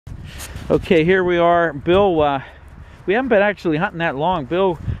Okay, here we are. Bill, we haven't been actually hunting that long.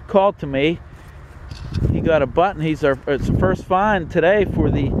 Bill called to me. He got a button. It's the first find today for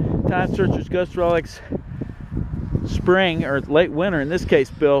the Time Searchers Ghost Relics spring, or late winter in this case,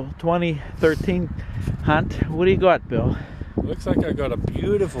 Bill, 2013 hunt. What do you got, Bill? Looks like I got a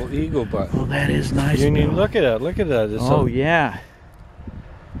beautiful eagle butt. Oh, that is nice, Union, Bill. look at that, look at that. It's yeah.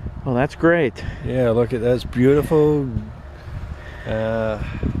 Oh, that's great. Yeah, look at that, it's beautiful.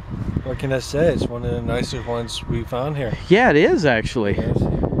 What can I say? It's one of the nicest ones we found here. Yeah, it is actually.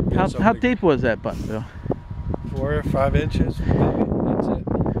 Yes. How deep was that button, Bill? 4 or 5 inches, maybe. That's it.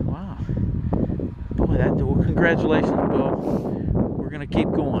 Wow. Boy, well, congratulations, Bill. We're gonna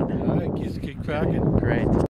keep going. All right, keep cracking. Great.